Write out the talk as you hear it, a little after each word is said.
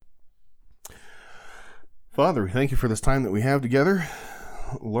Father, we thank you for this time that we have together.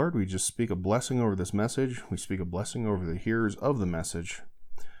 Lord, we just speak a blessing over this message. We speak a blessing over the hearers of the message.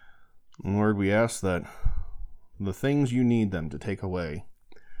 And Lord, we ask that the things you need them to take away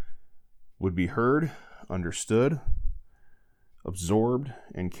would be heard, understood, absorbed,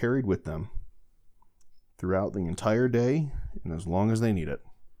 and carried with them throughout the entire day and as long as they need it.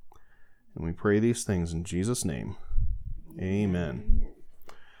 And we pray these things in Jesus' name. Amen.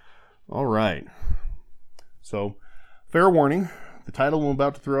 All right. So, fair warning, the title I'm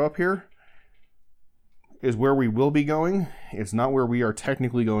about to throw up here is where we will be going. It's not where we are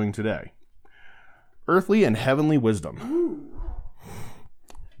technically going today. Earthly and heavenly wisdom.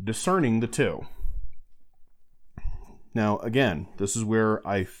 Discerning the two. Now, again, this is where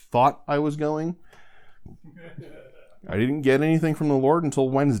I thought I was going. I didn't get anything from the Lord until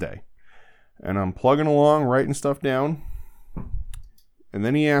Wednesday. And I'm plugging along, writing stuff down. And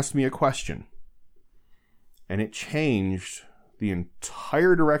then he asked me a question. And it changed the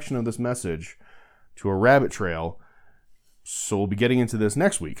entire direction of this message to a rabbit trail. So we'll be getting into this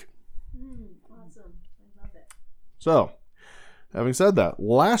next week. Awesome. I love it. So, having said that,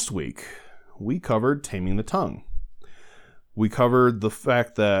 last week we covered taming the tongue. We covered the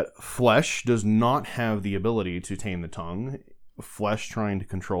fact that flesh does not have the ability to tame the tongue. Flesh trying to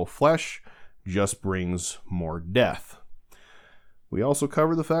control flesh just brings more death. We also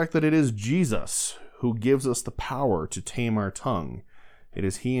covered the fact that it is Jesus who gives us the power to tame our tongue. It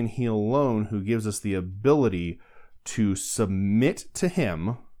is He and He alone who gives us the ability to submit to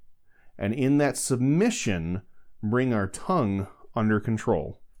Him, and in that submission, bring our tongue under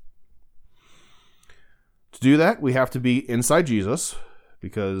control. To do that, we have to be inside Jesus,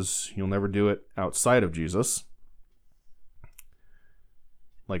 because you'll never do it outside of Jesus.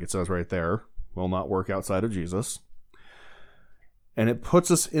 Like it says right there, will not work outside of Jesus. And it puts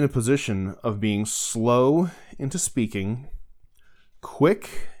us in a position of being slow into speaking,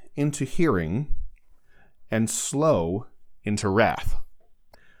 quick into hearing, and slow into wrath.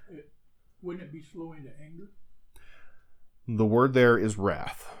 Wouldn't it be slow into anger? The word there is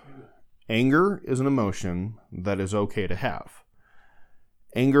wrath. Anger is an emotion that is okay to have.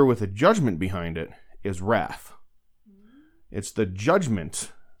 Anger with a judgment behind it is wrath. It's the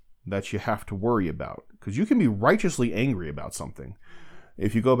judgment that you have to worry about. Because you can be righteously angry about something.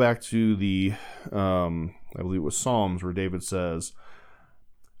 If you go back to the, I believe it was Psalms, where David says,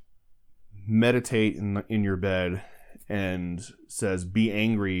 meditate in your bed, and says, be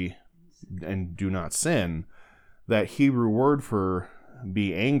angry and do not sin. That Hebrew word for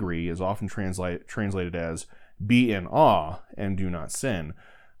be angry is often translated as be in awe and do not sin.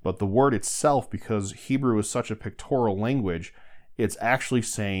 But the word itself, because Hebrew is such a pictorial language, it's actually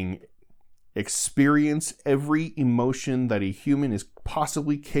saying experience every emotion that a human is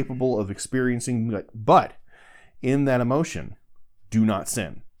possibly capable of experiencing, but in that emotion, do not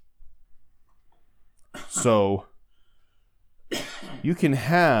sin. So, you can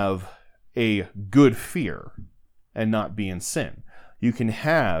have a good fear and not be in sin. You can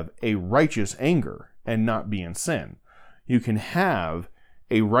have a righteous anger and not be in sin. You can have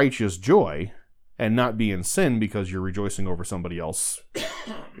a righteous joy and not be in sin because you're rejoicing over somebody else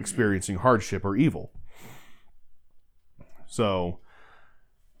experiencing hardship or evil. So,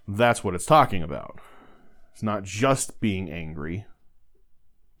 that's what it's talking about. It's not just being angry,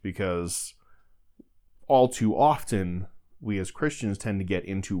 because all too often we as Christians tend to get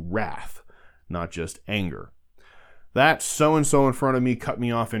into wrath, not just anger. That so-and-so in front of me cut me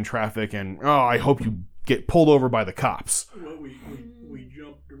off in traffic, and I hope you get pulled over by the cops. Well, we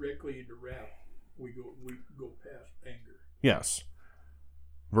jump directly into wrath. We go past anger. Yes.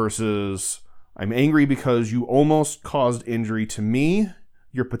 Versus, I'm angry because you almost caused injury to me.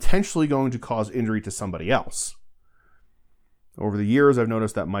 You're potentially going to cause injury to somebody else. Over the years, I've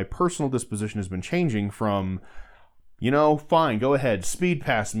noticed that my personal disposition has been changing from, fine, go ahead, speed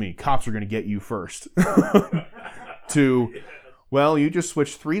past me. Cops are going to get you first. To, well, you just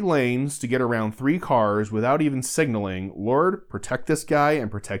switched 3 lanes to get around 3 cars without even signaling. Lord, protect this guy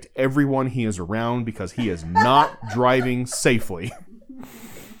and protect everyone he is around, because he is not driving safely.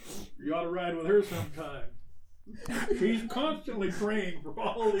 You ought to ride with her sometime. She's constantly praying for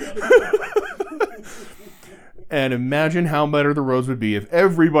all the other guys. And imagine how better the roads would be if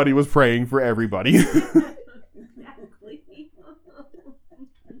everybody was praying for everybody. Exactly.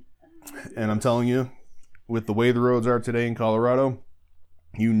 And I'm telling you, with the way the roads are today in Colorado,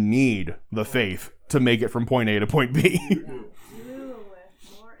 you need the faith to make it from point A to point B. More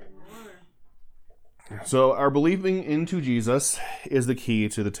and more. So our believing into Jesus is the key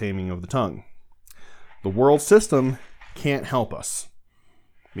to the taming of the tongue. The world system can't help us.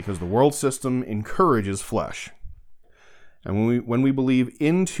 because the world system encourages flesh. And when we believe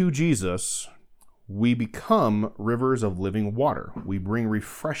into Jesus, we become rivers of living water. We bring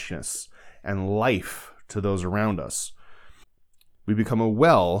refreshness and life to those around us. We become a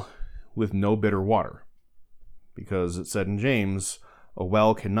well with no bitter water, because it said in James, a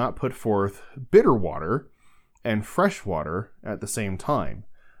well cannot put forth bitter water and fresh water at the same time.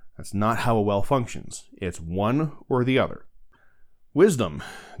 That's not how a well functions. It's one or the other. Wisdom,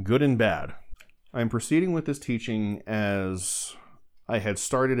 good and bad. I'm proceeding with this teaching as I had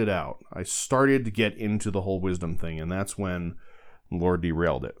started it out. I started to get into the whole wisdom thing, and that's when the Lord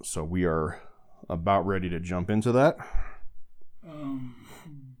derailed it. So we are about ready to jump into that.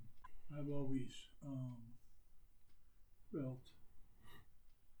 I've always felt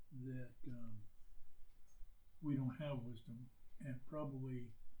that we don't have wisdom, and probably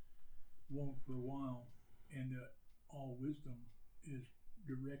won't for a while, and that all wisdom is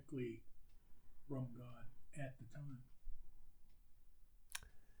directly from God at the time.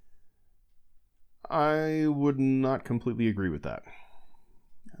 I would not completely agree with that.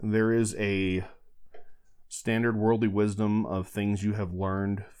 There is a standard worldly wisdom of things you have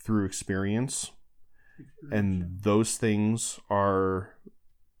learned through experience, and those things are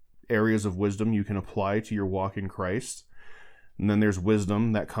areas of wisdom you can apply to your walk in Christ. And then there's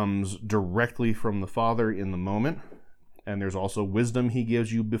wisdom that comes directly from the Father in the moment, and there's also wisdom He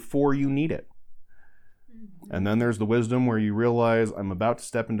gives you before you need it. And then there's the wisdom where you realize, I'm about to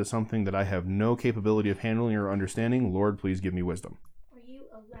step into something that I have no capability of handling or understanding. Lord, please give me wisdom. Are you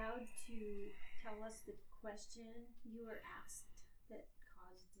allowed to tell us the question you were asked that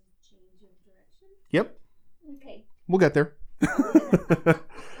caused the change of direction? Yep. Okay. We'll get there. Awesome.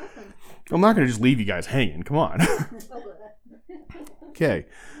 I'm not going to just leave you guys hanging. Come on. Okay.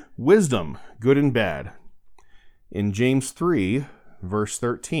 Wisdom, good and bad. In James 3, verse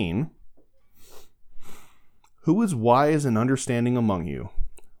 13, who is wise and understanding among you?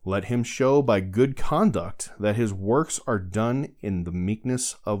 Let him show by good conduct that his works are done in the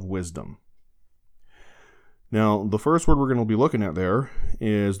meekness of wisdom. Now, the first word we're going to be looking at there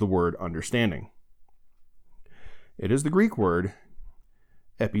is the word understanding. It is the Greek word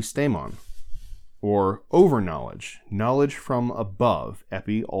epistemon, or over-knowledge, knowledge from above.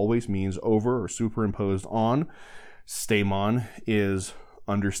 Epi always means over or superimposed on. Stemon is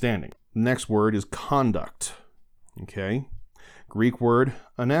understanding. The next word is conduct. Okay? Greek word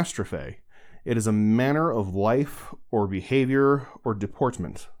anastrophe. It is a manner of life or behavior or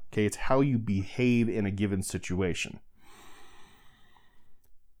deportment. Okay, it's how you behave in a given situation.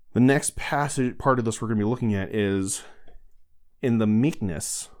 The next part of this we're going to be looking at is in the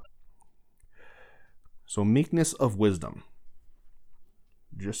meekness. So meekness of wisdom.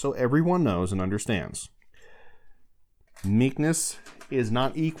 Just so everyone knows and understands. Meekness is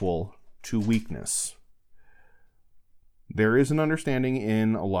not equal to weakness. There is an understanding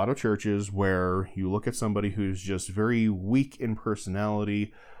in a lot of churches where you look at somebody who's just very weak in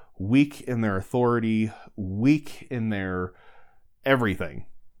personality, weak in their authority, weak in their everything.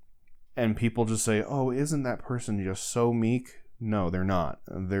 And people just say, oh, isn't that person just so meek? No, they're not.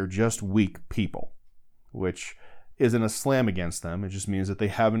 They're just weak people, which isn't a slam against them. It just means that they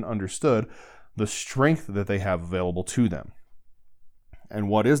haven't understood the strength that they have available to them. And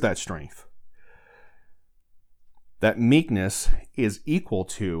what is that strength? That meekness is equal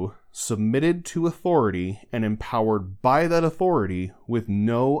to submitted to authority and empowered by that authority with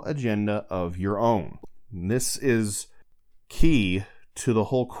no agenda of your own. And this is key to the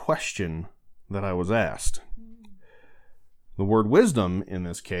whole question that I was asked. The word wisdom in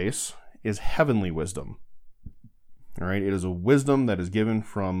this case is heavenly wisdom. All right, it is a wisdom that is given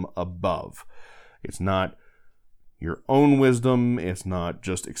from above. It's not your own wisdom, it's not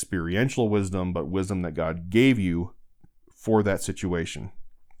just experiential wisdom, but wisdom that God gave you for that situation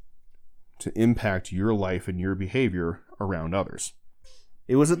to impact your life and your behavior around others.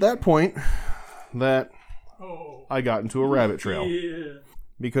 It was at that point that I got into a rabbit trail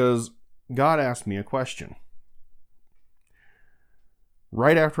because God asked me a question.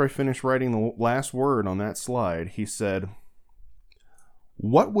 Right after I finished writing the last word on that slide, He said,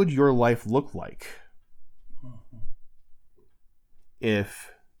 what would your life look like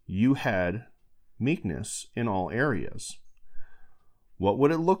if you had meekness in all areas? What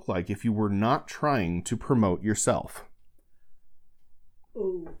would it look like if you were not trying to promote yourself?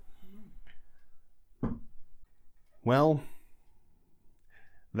 Ooh. Well,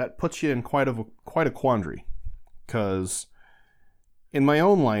 that puts you in quite a quandary, because in my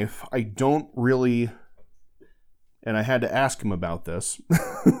own life, I don't really, and I had to ask Him about this,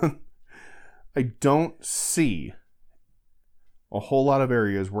 I don't see a whole lot of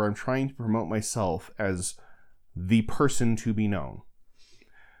areas where I'm trying to promote myself as the person to be known.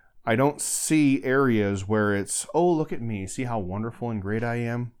 I don't see areas where it's, oh, look at me, see how wonderful and great I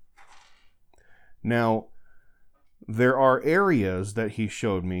am. Now, there are areas that he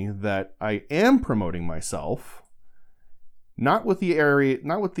showed me that I am promoting myself, not with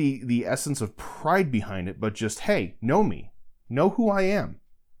the essence of pride behind it, but just, hey, know me, know who I am,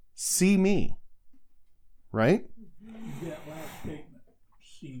 see me, right? That last statement,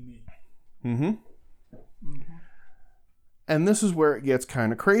 see me. Mm-hmm. And this is where it gets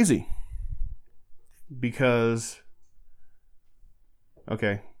kind of crazy. Because,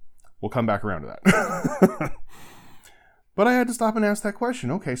 okay, we'll come back around to that. But I had to stop and ask that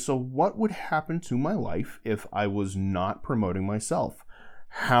question. Okay, so what would happen to my life if I was not promoting myself?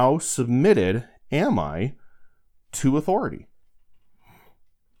 How submitted am I to authority?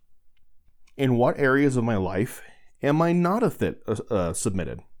 In what areas of my life am I not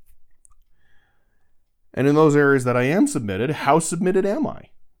submitted? And in those areas that I am submitted, how submitted am I?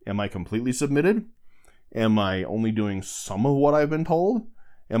 Am I completely submitted? Am I only doing some of what I've been told?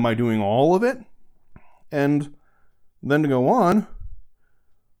 Am I doing all of it? And then to go on,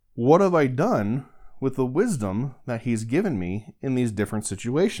 what have I done with the wisdom that he's given me in these different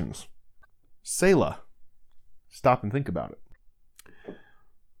situations? Selah. Stop and think about it.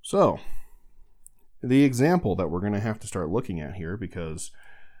 So, the example that we're going to have to start looking at here, because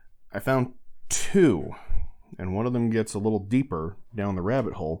I found two, and one of them gets a little deeper down the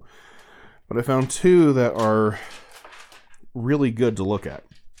rabbit hole, but I found two that are really good to look at.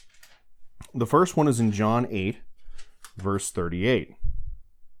 The first one is in John 8, verse 38.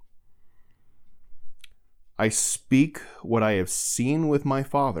 I speak what I have seen with my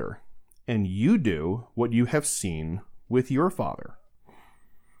Father, and you do what you have seen with your father.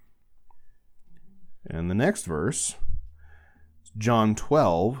 And the next verse, John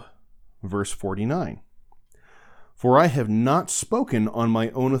 12, verse 49. For I have not spoken on my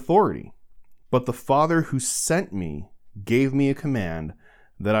own authority, but the Father who sent me gave me a command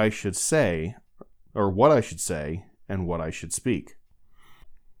that I should say, or what I should say, and what I should speak.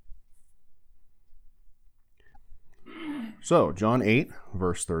 So, John 8,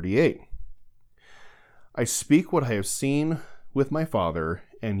 verse 38. I speak what I have seen with my Father,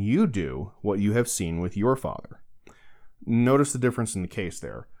 and you do what you have seen with your father. Notice the difference in the case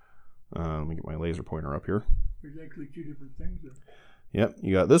there. Let me get my laser pointer up here. There's actually two different things there. Yep,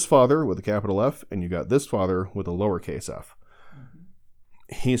 you got this Father with a capital F, and you got this Father with a lowercase f.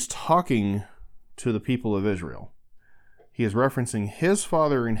 Mm-hmm. He's talking to the people of Israel. He is referencing his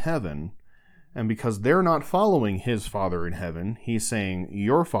Father in heaven, and because they're not following his Father in heaven, he's saying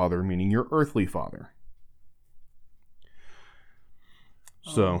your Father, meaning your earthly father.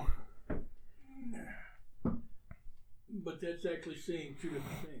 So, but that's actually saying two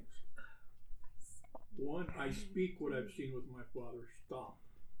different things. One, I speak what I've seen with my father, stop.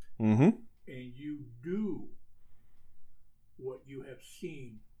 Mm-hmm. And you do what you have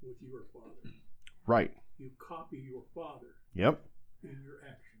seen with your father. Right. You copy your father. Yep. In your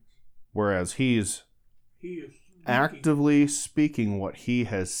actions. Whereas he is actively speaking what he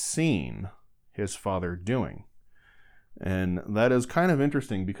has seen his father doing. And that is kind of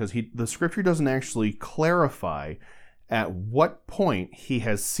interesting because the scripture doesn't actually clarify at what point he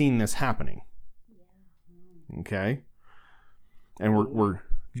has seen this happening. Okay? And we're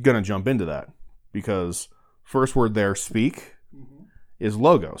going to jump into that because first word there, speak, is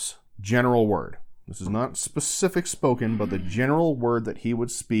logos, general word. This is not specific spoken, but the general word that he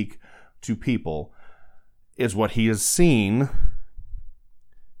would speak to people is what he has seen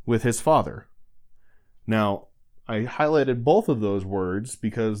with his father. Now, I highlighted both of those words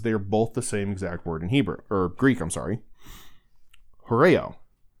because they're both the same exact word in Hebrew, or Greek, I'm sorry. Horeo,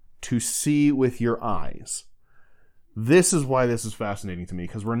 to see with your eyes. This is why this is fascinating to me,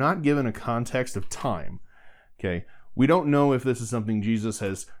 because we're not given a context of time. Okay, we don't know if this is something Jesus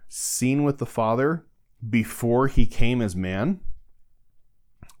has seen with the Father before he came as man,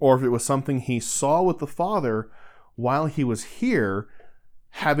 or if it was something he saw with the Father while he was here,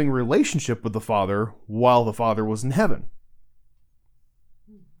 having relationship with the Father while the Father was in heaven.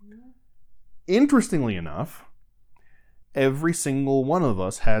 Interestingly enough, every single one of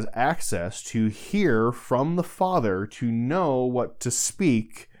us has access to hear from the Father to know what to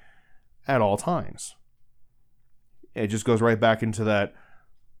speak at all times. It just goes right back into that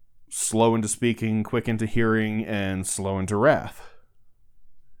slow into speaking, quick into hearing, and slow into wrath.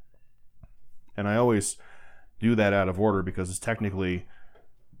 And I always do that out of order because it's technically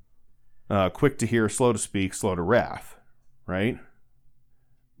quick to hear, slow to speak, slow to wrath, right?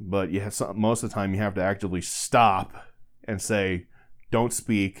 But you have most of the time you have to actively stop and say, don't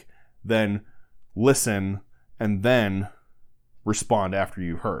speak, then listen, and then respond after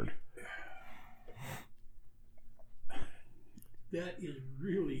you've heard. That is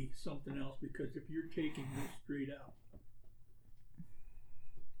really something else, because if you're taking this straight out,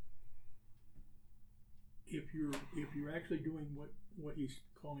 if you're actually doing what he's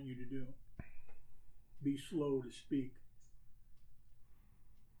calling you to do, be slow to speak,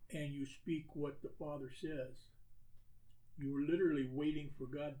 and you speak what the Father says, you're literally waiting for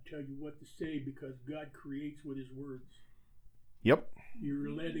God to tell you what to say, because God creates with his words. Yep. You're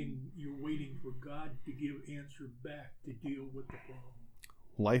waiting for God to give answer back to deal with the problem.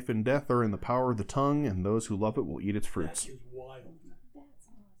 Life and death are in the power of the tongue, and those who love it will eat its fruits. That is wild.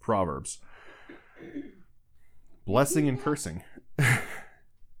 Proverbs. Blessing and cursing. That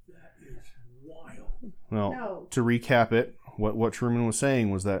is wild. Well, No. to recap it, what Truman was saying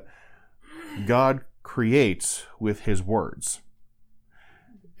was that God creates with his words.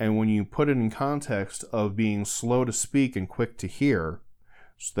 And when you put it in context of being slow to speak and quick to hear,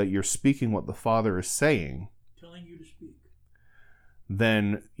 so that you're speaking what the Father is saying, Telling you to speak.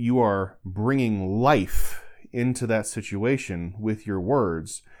 then you are bringing life into that situation with your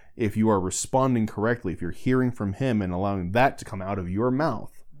words. If you are responding correctly, if you're hearing from him and allowing that to come out of your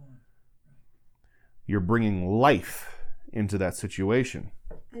mouth, you're bringing life into that situation.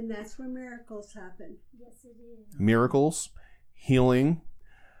 And that's where miracles happen. Yes, it is. Miracles, healing,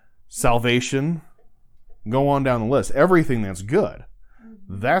 salvation, go on down the list. Everything that's good,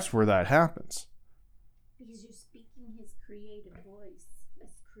 that's where that happens. Because you're speaking his creative voice.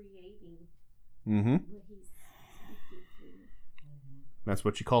 It's creating Mm-hmm. what he's speaking through. That's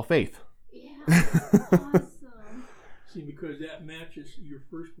what you call faith. Yeah, that's awesome. See, because that matches your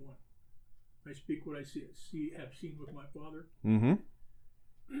first one. I speak what I have seen with my Father. Mm-hmm.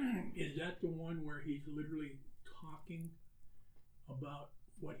 Is that the one where he's literally talking about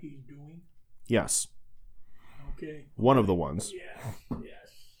what he's doing? Yes. Okay. One of the ones. Yes.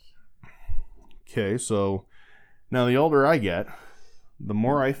 Okay, so now the older I get, the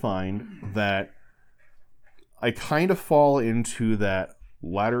more I find that I kind of fall into that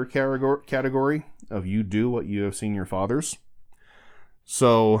latter category of you do what you have seen your fathers.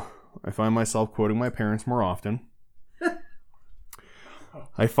 So I find myself quoting my parents more often.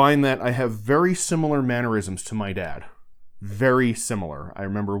 I find that I have very similar mannerisms to my dad. Very similar. I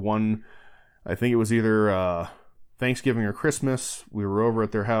remember one, I think it was either Thanksgiving or Christmas. We were over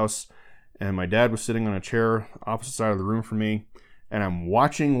at their house, and my dad was sitting on a chair opposite side of the room from me, and I'm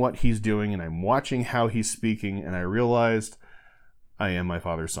watching what he's doing, and I'm watching how he's speaking, and I realized I am my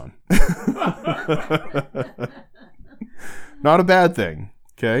father's son. Not a bad thing,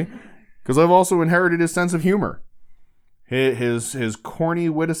 okay? Because I've also inherited his sense of humor. His corny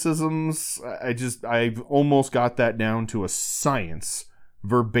witticisms, I've almost got that down to a science,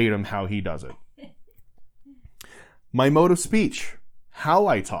 verbatim how he does it. My mode of speech, how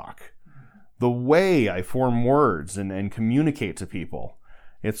I talk, the way I form words and communicate to people.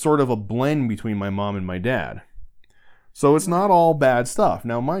 It's sort of a blend between my mom and my dad. So it's not all bad stuff.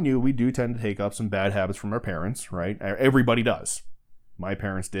 Now, mind you, we do tend to take up some bad habits from our parents, right? Everybody does. My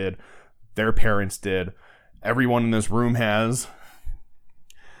parents did. Their parents did. Everyone in this room has.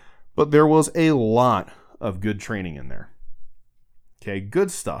 But there was a lot of good training in there. Okay,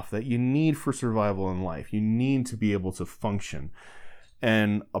 good stuff that you need for survival in life. You need to be able to function.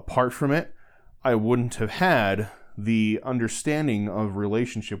 And apart from it, I wouldn't have had the understanding of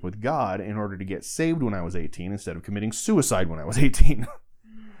relationship with God in order to get saved when I was 18 instead of committing suicide when I was 18.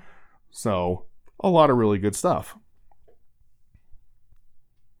 So, a lot of really good stuff.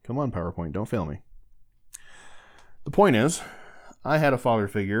 Come on, PowerPoint, don't fail me. The point is, I had a father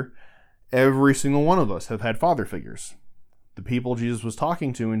figure. Every single one of us have had father figures. The people Jesus was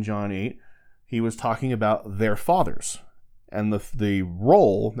talking to in John 8, he was talking about their fathers and the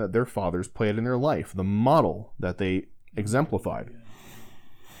role that their fathers played in their life, the model that they exemplified.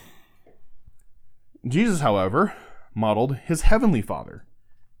 Jesus, however, modeled his heavenly Father.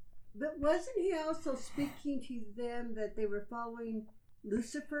 But wasn't he also speaking to them that they were following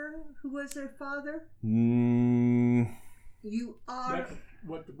Lucifer, who was their father? You are. That's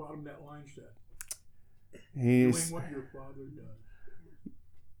what the bottom of that line said. Doing what your father does.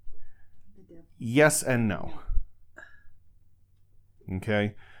 Yes and no.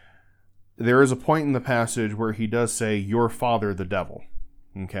 Okay? There is a point in the passage where he does say, your father, the devil.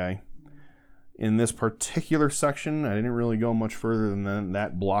 Okay? In this particular section, I didn't really go much further than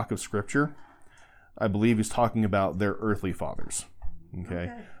that block of scripture. I believe he's talking about their earthly fathers.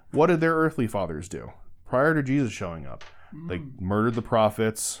 Okay? What did their earthly fathers do? Prior to Jesus showing up, they murdered the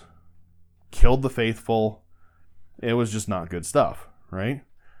prophets, killed the faithful, It was just not good stuff, right?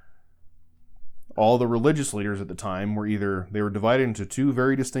 All the religious leaders at the time they were divided into two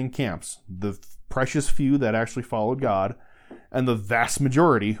very distinct camps. The precious few that actually followed God, and the vast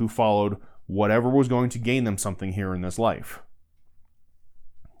majority who followed whatever was going to gain them something here in this life.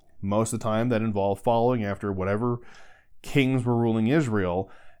 Most of the time that involved following after whatever kings were ruling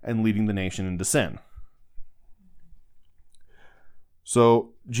Israel and leading the nation into sin.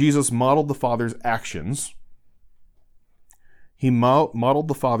 So Jesus modeled the Father's actions. He modeled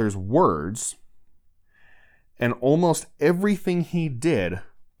the Father's words. And almost everything he did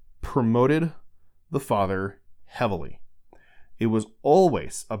promoted the Father heavily. It was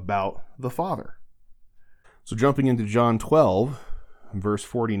always about the Father. So jumping into John 12, verse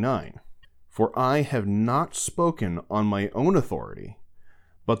 49. For I have not spoken on my own authority,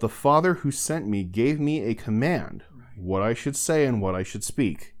 but the Father who sent me gave me a command, what I should say and what I should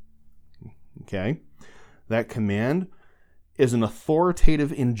speak. Okay? That command is an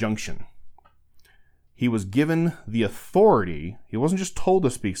authoritative injunction. He was given the authority. He wasn't just told to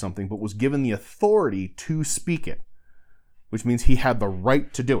speak something, but was given the authority to speak it, which means he had the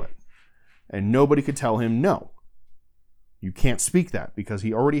right to do it. And nobody could tell him, no, you can't speak that, because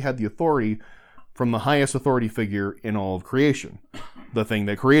he already had the authority from the highest authority figure in all of creation, the thing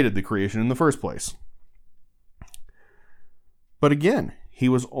that created the creation in the first place. But again, he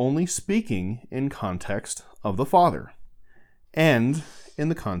was only speaking in context of the Father and in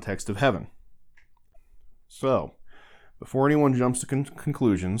the context of heaven. So, before anyone jumps to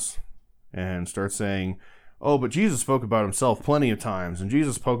conclusions and starts saying, oh, but Jesus spoke about himself plenty of times, and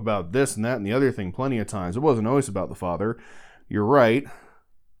Jesus spoke about this and that and the other thing plenty of times. It wasn't always about the Father. You're right.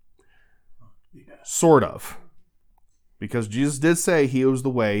 Sort of. Because Jesus did say he was the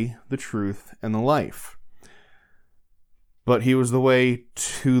way, the truth, and the life. But he was the way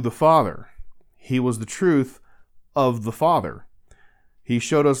to the Father. He was the truth of the Father. He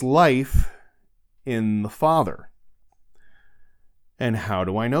showed us life in the Father. And how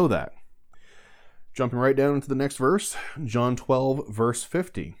do I know that? Jumping right down into the next verse, John 12, verse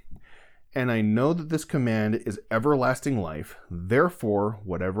 50. And I know that this command is everlasting life. Therefore,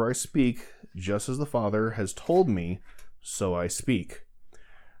 whatever I speak, just as the Father has told me, so I speak.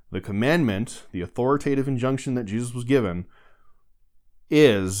 The commandment, the authoritative injunction that Jesus was given,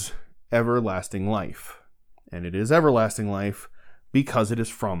 is everlasting life. And it is everlasting life because it is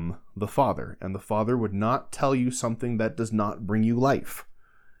from the Father. And the Father would not tell you something that does not bring you life.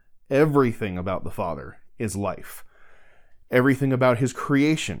 Everything about the Father is life. Everything about his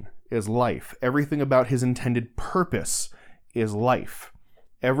creation is life. Everything about his intended purpose is life.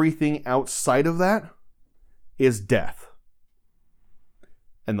 Everything outside of that is death.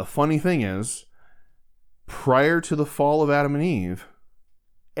 And the funny thing is, prior to the fall of Adam and Eve,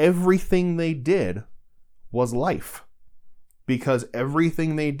 everything they did was life. Because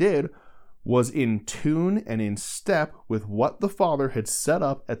everything they did was in tune and in step with what the Father had set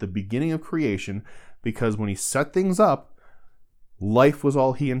up at the beginning of creation, because when he set things up, life was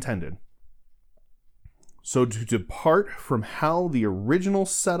all he intended. So to depart from how the original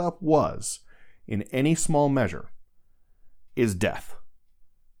setup was, in any small measure, is death.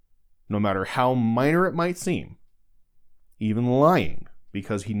 No matter how minor it might seem. Even lying,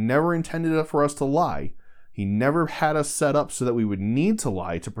 because he never intended it for us to lie. He never had us set up so that we would need to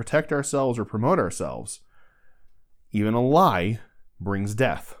lie to protect ourselves or promote ourselves. Even a lie brings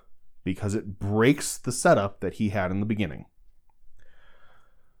death, because it breaks the setup that he had in the beginning.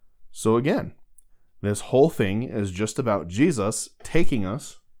 So again, this whole thing is just about Jesus taking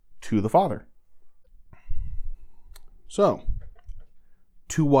us to the Father. So,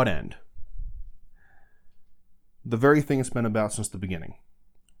 to what end? The very thing it's been about since the beginning.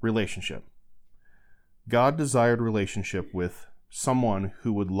 Relationship. God desired relationship with someone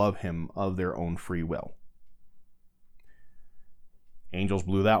who would love him of their own free will. Angels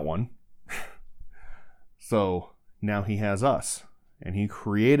blew that one. So now he has us. And he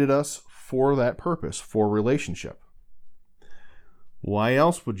created us for that purpose, for relationship. Why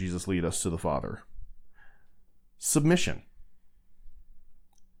else would Jesus lead us to the Father? Submission.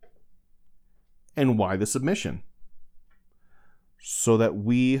 And why the submission? So that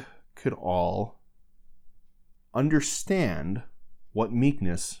we could all understand what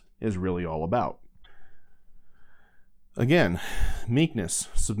meekness is really all about. Again, meekness,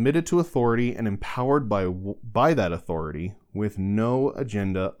 submitted to authority and empowered by that authority with no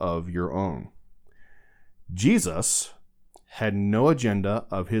agenda of your own. Jesus had no agenda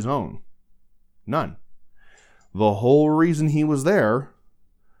of his own. None. The whole reason he was there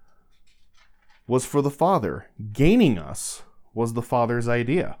was for the Father. Gaining us was the Father's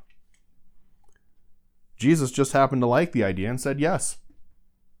idea. Jesus just happened to like the idea and said yes,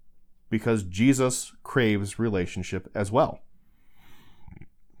 because Jesus craves relationship as well.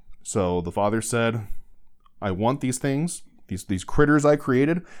 So the Father said, I want these things, these critters I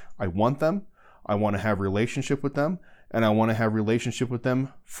created, I want them, I want to have relationship with them, and I want to have relationship with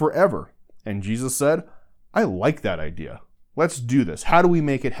them forever. And Jesus said, I like that idea. Let's do this. How do we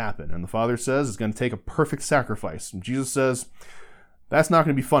make it happen? And the Father says it's going to take a perfect sacrifice. And Jesus says, that's not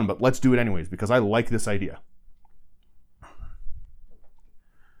going to be fun, but let's do it anyways, because I like this idea.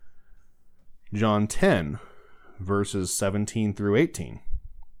 John 10, verses 17 through 18.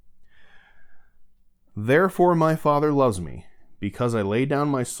 Therefore my Father loves me, because I lay down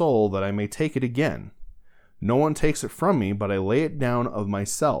my soul that I may take it again. No one takes it from me, but I lay it down of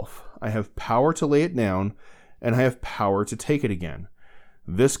myself. I have power to lay it down, and I have power to take it again.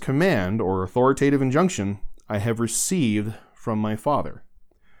 This command, or authoritative injunction, I have received from my Father.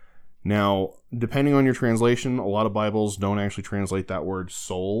 Now, depending on your translation, a lot of Bibles don't actually translate that word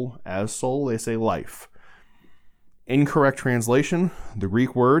soul as soul. They say life. Incorrect translation, the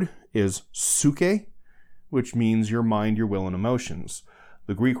Greek word is psyche, which means your mind, your will, and emotions.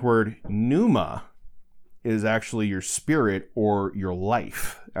 The Greek word pneuma is actually your spirit or your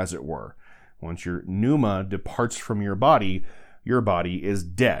life, as it were. Once your pneuma departs from your body is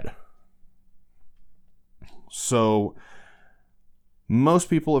dead. So, most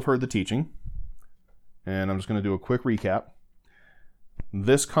people have heard the teaching, and I'm just going to do a quick recap.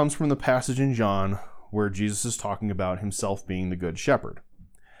 This comes from the passage in John where Jesus is talking about himself being the good shepherd.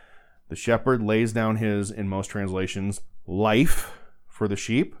 The shepherd lays down his, in most translations, life for the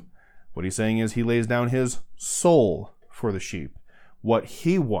sheep. What he's saying is he lays down his soul for the sheep. What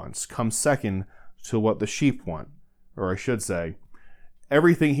he wants comes second to what the sheep want. Or I should say,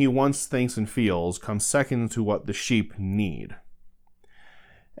 everything he wants, thinks, and feels comes second to what the sheep need.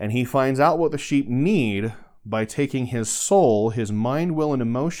 And he finds out what the sheep need by taking his soul, his mind, will, and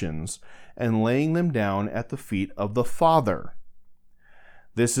emotions, and laying them down at the feet of the Father.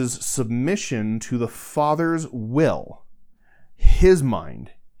 This is submission to the Father's will, his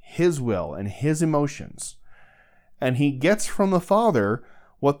mind, his will, and his emotions. And he gets from the Father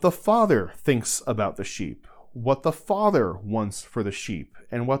what the Father thinks about the sheep, what the Father wants for the sheep,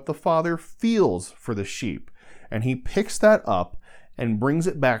 and what the Father feels for the sheep. And he picks that up and brings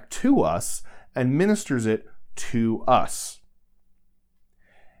it back to us and ministers it to us.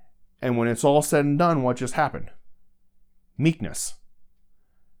 And when it's all said and done, what just happened? Meekness.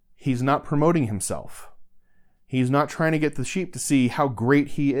 He's not promoting himself. He's not trying to get the sheep to see how great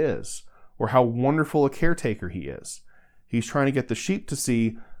he is or how wonderful a caretaker he is. He's trying to get the sheep to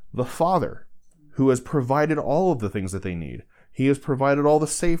see the Father, who has provided all of the things that they need. He has provided all the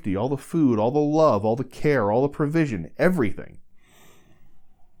safety, all the food, all the love, all the care, all the provision, everything.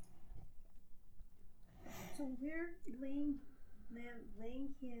 So we're laying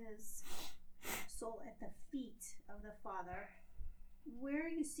his soul at the feet of the Father. Where are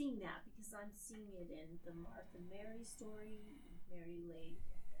you seeing that? Because I'm seeing it in the Martha Mary story. Mary laid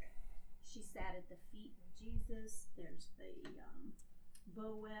there. She sat at the feet of Jesus. There's the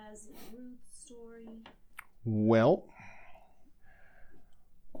Boaz and Ruth story. Well,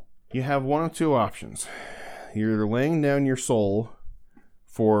 you have one of two options. You're either laying down your soul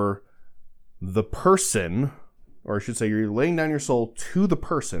for the person, or I should say you're laying down your soul to the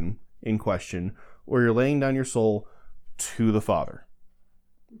person in question, or you're laying down your soul to the Father.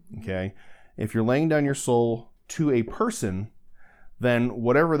 Okay? If you're laying down your soul to a person, then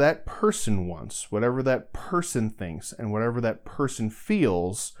whatever that person wants, whatever that person thinks, and whatever that person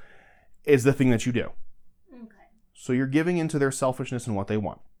feels is the thing that you do. Okay. So you're giving into their selfishness and what they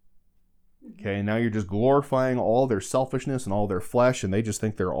want. Okay, and now you're just glorifying all their selfishness and all their flesh, and they just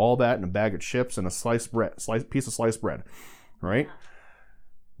think they're all that in a bag of chips and a piece of sliced bread, right? Yeah.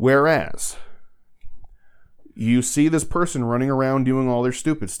 Whereas you see this person running around doing all their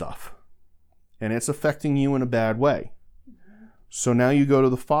stupid stuff, and it's affecting you in a bad way. So now you go to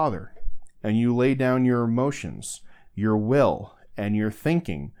the Father, and you lay down your emotions, your will, and your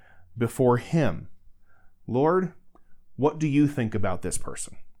thinking before Him. Lord, what do you think about this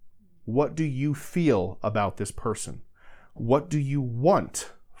person? What do you feel about this person? What do you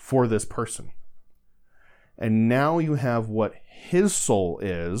want for this person? And now you have what His soul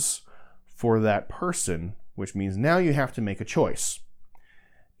is for that person, which means now you have to make a choice.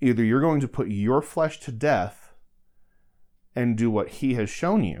 Either you're going to put your flesh to death and do what He has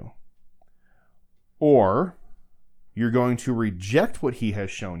shown you, or you're going to reject what He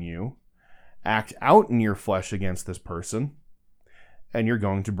has shown you, act out in your flesh against this person, and you're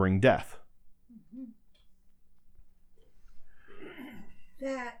going to bring death.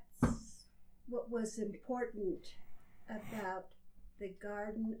 what was important about the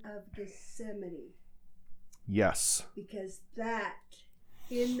Garden of Gethsemane. Yes. Because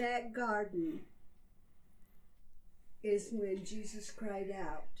in that garden, is when Jesus cried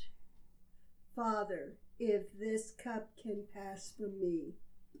out, Father, if this cup can pass from me,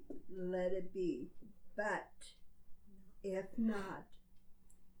 let it be. But if not,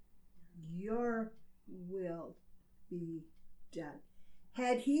 your will be done.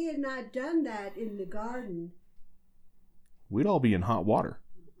 Had he not done that in the garden, we'd all be in hot water.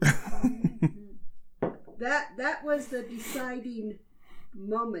 that was the deciding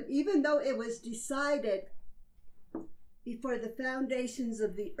moment. Even though it was decided before the foundations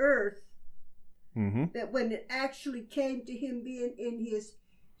of the earth, that when it actually came to him being in his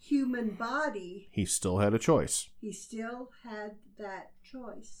human body, he still had a choice. He still had that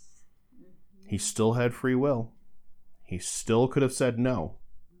choice. He still had free will. He still could have said no.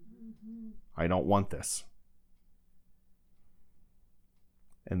 I don't want this.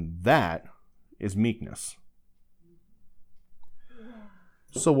 And that is meekness.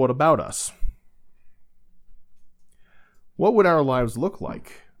 So what about us? What would our lives look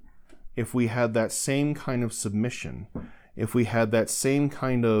like if we had that same kind of submission, if we had that same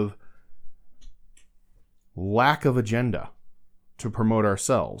kind of lack of agenda to promote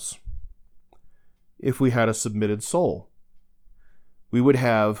ourselves, if we had a submitted soul? We would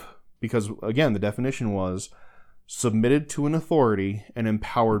have, because again, the definition was submitted to an authority and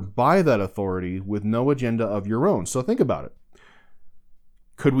empowered by that authority with no agenda of your own. So think about it.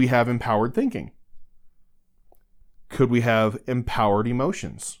 Could we have empowered thinking? Could we have empowered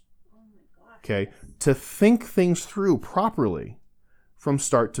emotions? Okay, to think things through properly from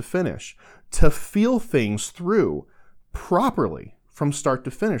start to finish, to feel things through properly from start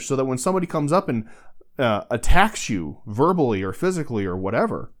to finish, so that when somebody comes up and attacks you verbally or physically or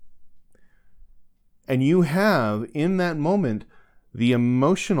whatever, and you have in that moment the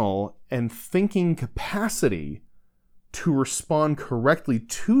emotional and thinking capacity to respond correctly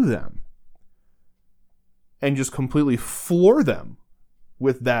to them and just completely floor them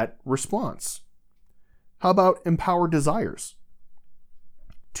with that response. How about empowered desires?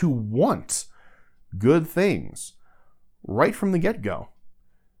 To want good things right from the get-go,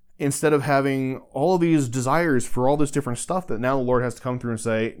 instead of having all of these desires for all this different stuff that now the Lord has to come through and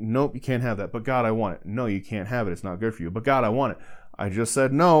say, nope, you can't have that. But God, I want it. No, you can't have it. It's not good for you. But God, I want it. I just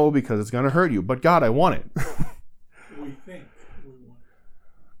said no because it's going to hurt you. But God, I want it. We think we want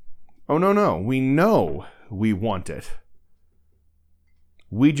it. Oh, no. We know we want it.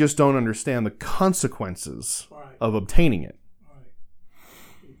 We just don't understand the consequences of obtaining it. All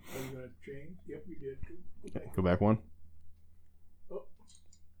right. Are you going to change? Yep, you did. Okay, go back one. Oh,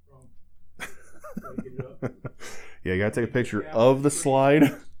 wrong. Gotta get it up. Yeah, you got to take a picture of the slide.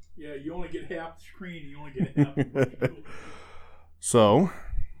 Yeah, you only get half the screen. You only get half the picture. So,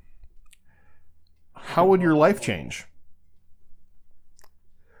 how would your life change?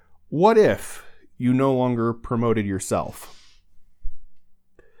 What if you no longer promoted yourself?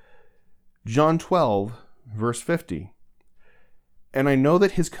 John 12, verse 50. And I know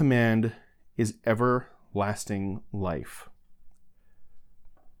that his command is everlasting life.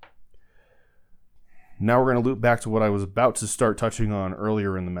 Now we're going to loop back to what I was about to start touching on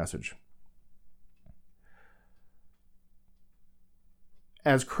earlier in the message.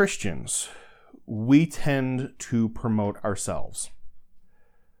 As Christians, we tend to promote ourselves.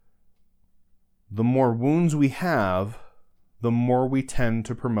 The more wounds we have, the more we tend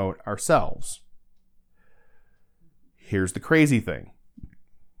to promote ourselves. Here's the crazy thing.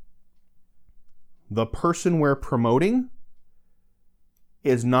 The person we're promoting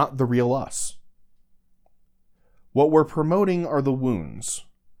is not the real us. What we're promoting are the wounds.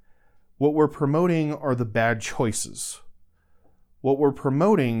 What we're promoting are the bad choices. What we're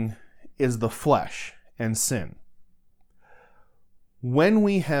promoting is the flesh and sin. When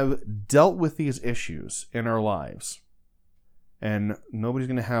we have dealt with these issues in our lives, and nobody's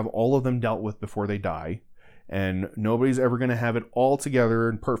going to have all of them dealt with before they die, and nobody's ever going to have it all together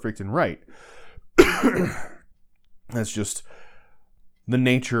and perfect and right. That's just the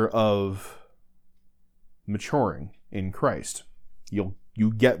nature of maturing in Christ. You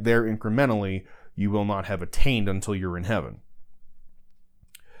get there incrementally. You will not have attained until you're in heaven.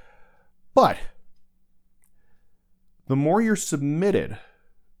 But the more you're submitted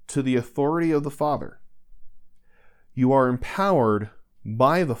to the authority of the Father, you are empowered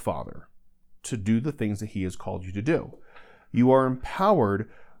by the Father to do the things that He has called you to do. You are empowered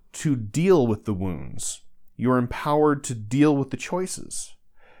to deal with the wounds. You are empowered to deal with the choices.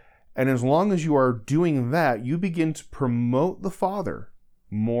 And as long as you are doing that, you begin to promote the Father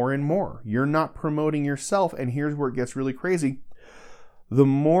more and more. You're not promoting yourself, and here's where it gets really crazy. The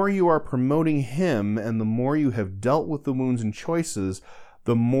more you are promoting him and the more you have dealt with the wounds and choices,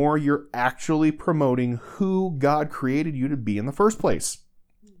 the more you're actually promoting who God created you to be in the first place.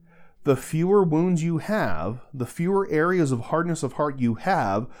 The fewer wounds you have, the fewer areas of hardness of heart you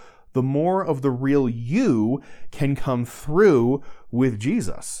have, the more of the real you can come through with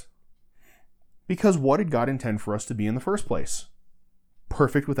Jesus. Because what did God intend for us to be in the first place?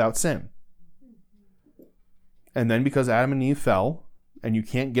 Perfect without sin. And then because Adam and Eve fell, and you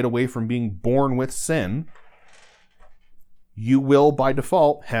can't get away from being born with sin, you will by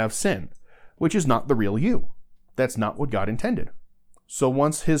default have sin, which is not the real you. That's not what God intended. So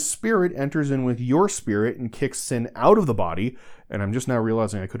once his spirit enters in with your spirit and kicks sin out of the body, and I'm just now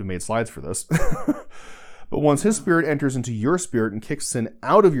realizing I could have made slides for this, but once his spirit enters into your spirit and kicks sin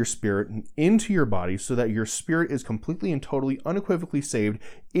out of your spirit and into your body so that your spirit is completely and totally unequivocally saved,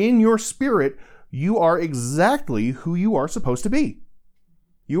 in your spirit, you are exactly who you are supposed to be.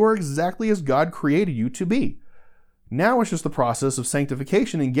 You are exactly as God created you to be. Now it's just the process of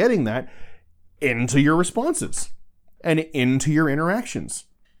sanctification and getting that into your responses and into your interactions.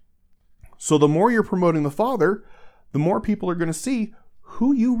 So the more you're promoting the Father, the more people are going to see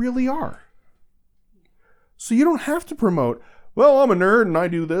who you really are. So you don't have to promote, well, I'm a nerd and I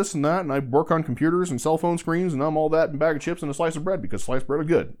do this and that and I work on computers and cell phone screens and I'm all that and a bag of chips and a slice of bread because sliced bread are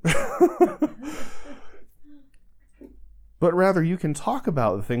good. But rather you can talk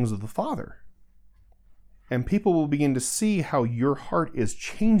about the things of the Father. And people will begin to see how your heart is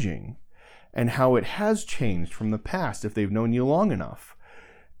changing and how it has changed from the past if they've known you long enough.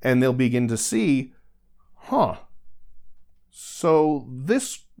 And they'll begin to see, so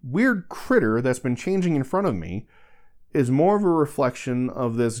this weird critter that's been changing in front of me is more of a reflection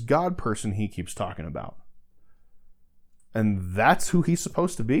of this God person he keeps talking about. And that's who he's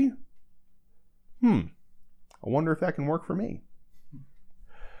supposed to be? I wonder if that can work for me.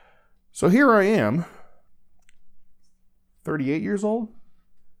 So here I am, 38 years old.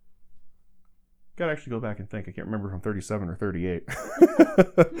 Gotta actually go back and think. I can't remember if I'm 37 or 38.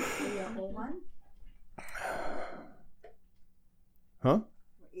 You're an old one? Huh?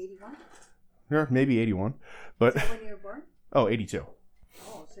 81? Yeah, maybe 81. But Is that when you were born? 82.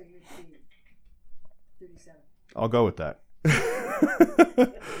 Oh, so you'd be 37. I'll go with that.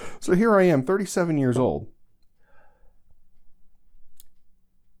 So here I am, 37 years old.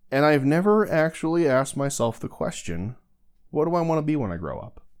 And I've never actually asked myself the question, what do I want to be when I grow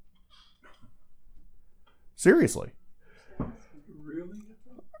up? Seriously. Really?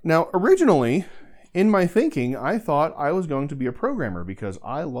 Now, originally, in my thinking, I thought I was going to be a programmer because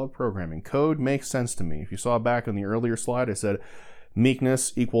I love programming. Code makes sense to me. If you saw back on the earlier slide, I said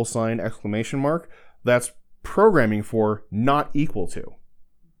meekness, ! exclamation mark. That's programming for not equal to.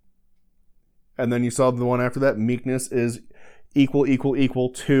 And then you saw the one after that, meekness is equal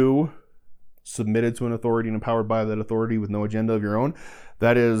to, submitted to an authority and empowered by that authority with no agenda of your own.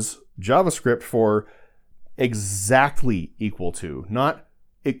 That is JavaScript for exactly equal to. Not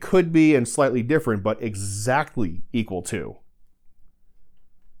it could be and slightly different, but exactly equal to.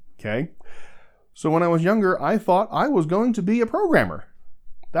 Okay? So when I was younger, I thought I was going to be a programmer.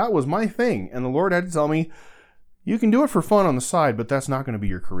 That was my thing. And the Lord had to tell me, you can do it for fun on the side, but that's not going to be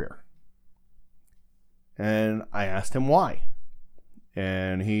your career. And I asked him why.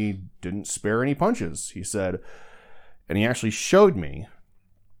 And he didn't spare any punches. He said, and he actually showed me,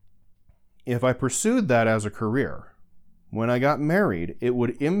 if I pursued that as a career, when I got married, it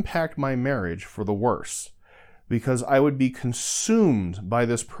would impact my marriage for the worse, because I would be consumed by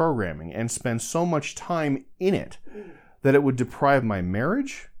this programming and spend so much time in it that it would deprive my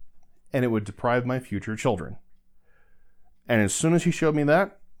marriage and it would deprive my future children. And as soon as he showed me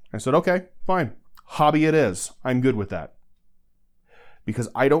that, I said, okay, fine. Hobby it is. I'm good with that. Because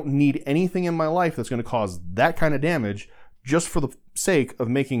I don't need anything in my life that's going to cause that kind of damage just for the sake of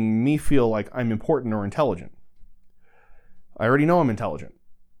making me feel like I'm important or intelligent. I already know I'm intelligent.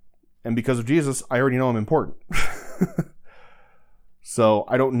 And because of Jesus, I already know I'm important. So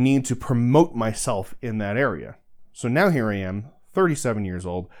I don't need to promote myself in that area. So now here I am, 37 years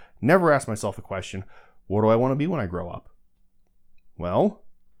old, never asked myself the question, what do I want to be when I grow up? Well,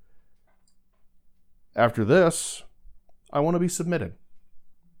 after this, I want to be submitted.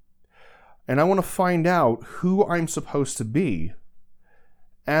 And I want to find out who I'm supposed to be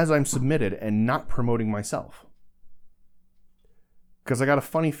as I'm submitted and not promoting myself. Because I got a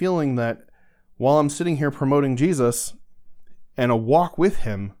funny feeling that while I'm sitting here promoting Jesus and a walk with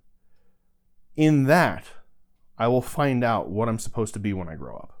him, in that, I will find out what I'm supposed to be when I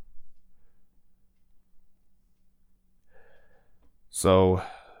grow up. So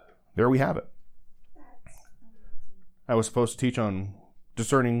there we have it. That's amazing. I was supposed to teach on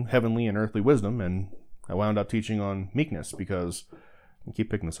discerning heavenly and earthly wisdom, and I wound up teaching on meekness because I keep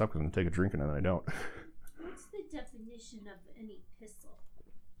picking this up because I'm going to take a drink and then I don't. What's the definition of an epistle?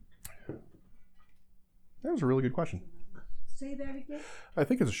 That was a really good question. Say that again. I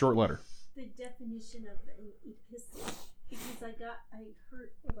think it's a short letter. The definition of an epistle, because I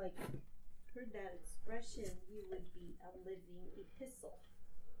heard that expression. You would be a living epistle.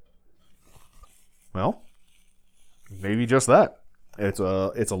 Well, maybe just that. It's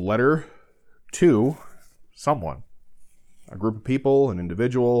a letter to someone, a group of people, an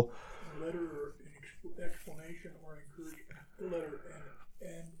individual. A letter, an explanation, or encouragement. A letter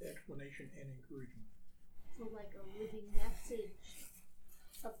and explanation and encouragement. So like a living message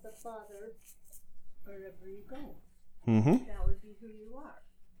of the Father wherever you go. Mm-hmm. That would be who you are.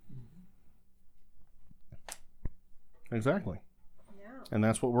 Exactly. Yeah. And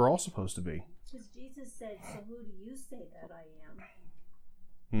that's what we're all supposed to be. Because Jesus said, so who do you say that I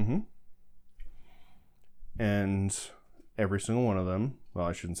am? Mm-hmm. And every single one of them, well,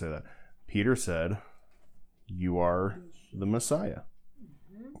 I shouldn't say that. Peter said, you are the Messiah,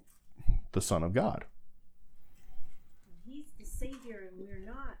 the Son of God. He's the Savior and we're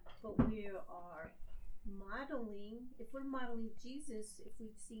not, but we are modeling. If we're modeling Jesus, if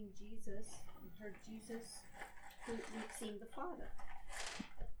we've seen Jesus and heard Jesus, we've seen the Father.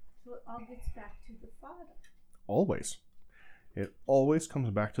 So it all gets back to the Father. Always. It always comes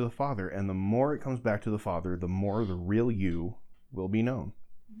back to the Father. And the more it comes back to the Father, the more the real you will be known.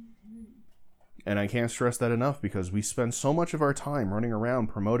 And I can't stress that enough because we spend so much of our time running around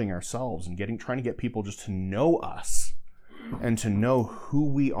promoting ourselves and trying to get people just to know us and to know who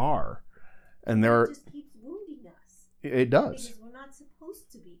we are. And It just keeps wounding us. It does. Because we're not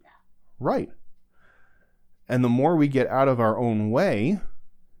supposed to be that. Right. And the more we get out of our own way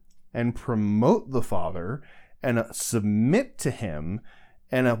and promote the Father and submit to Him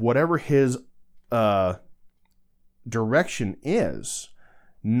and whatever His direction is,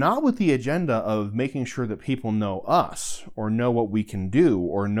 not with the agenda of making sure that people know us or know what we can do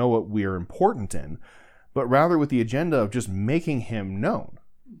or know what we are important in, but rather with the agenda of just making Him known,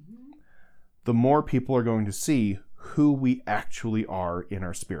 the more people are going to see who we actually are in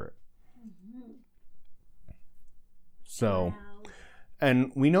our spirit. So,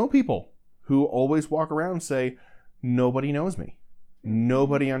 and we know people who always walk around and say, nobody knows me.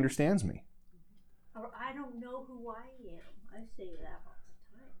 Nobody understands me. Or I don't know who I am. I say that all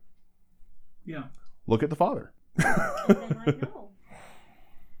the time. Yeah. Look at the Father. And then I know.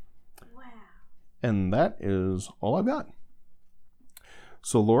 Wow. And that is all I've got.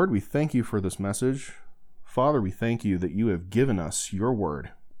 So, Lord, we thank you for this message. Father, we thank you that you have given us your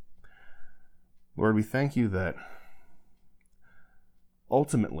word. Lord, we thank you that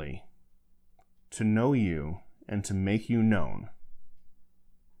ultimately, to know you and to make you known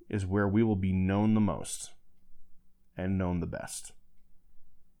is where we will be known the most and known the best.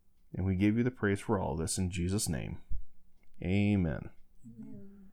 And we give you the praise for all this in Jesus' name. Amen.